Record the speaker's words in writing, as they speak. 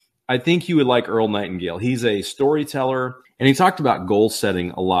I think you would like Earl Nightingale. He's a storyteller, and he talked about goal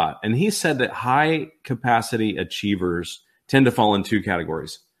setting a lot. And he said that high capacity achievers tend to fall in two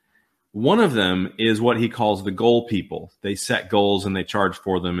categories. One of them is what he calls the goal people. They set goals and they charge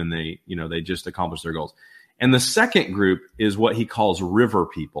for them, and they just accomplish their goals. And the second group is what he calls river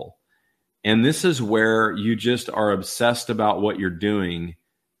people. And this is where you just are obsessed about what you're doing,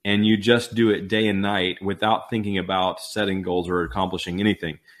 and you just do it day and night without thinking about setting goals or accomplishing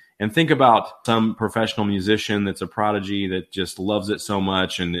anything. And think about some professional musician that's a prodigy that just loves it so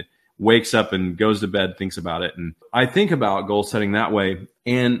much and wakes up and goes to bed, thinks about it. And I think about goal setting that way.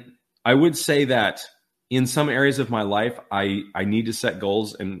 And I would say that in some areas of my life, I need to set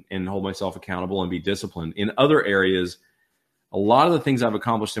goals and hold myself accountable and be disciplined. In other areas, a lot of the things I've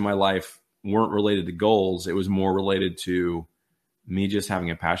accomplished in my life weren't related to goals. It was more related to me just having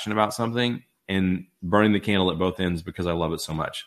a passion about something and burning the candle at both ends because I love it so much.